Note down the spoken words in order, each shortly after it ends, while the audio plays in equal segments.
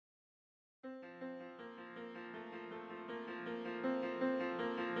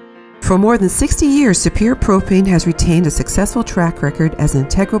For more than 60 years, Superior Propane has retained a successful track record as an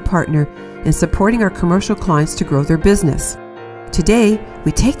integral partner in supporting our commercial clients to grow their business. Today,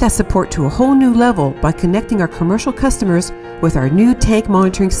 we take that support to a whole new level by connecting our commercial customers with our new tank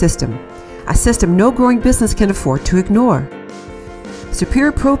monitoring system, a system no growing business can afford to ignore.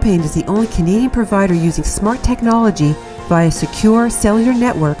 Superior Propane is the only Canadian provider using smart technology via a secure cellular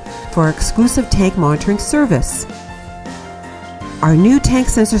network for our exclusive tank monitoring service. Our new tank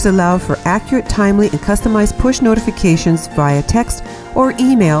sensors allow for accurate, timely, and customized push notifications via text or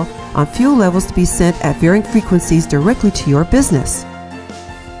email on fuel levels to be sent at varying frequencies directly to your business.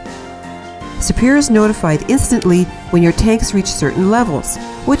 Superior is notified instantly when your tanks reach certain levels,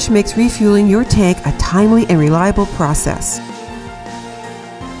 which makes refueling your tank a timely and reliable process.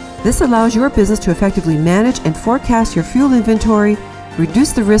 This allows your business to effectively manage and forecast your fuel inventory,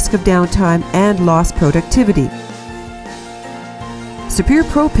 reduce the risk of downtime and lost productivity. Superior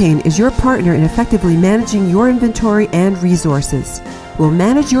Propane is your partner in effectively managing your inventory and resources. We'll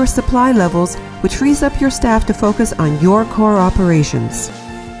manage your supply levels, which frees up your staff to focus on your core operations.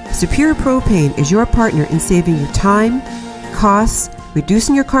 Superior Propane is your partner in saving you time, costs,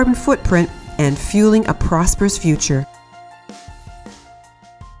 reducing your carbon footprint, and fueling a prosperous future.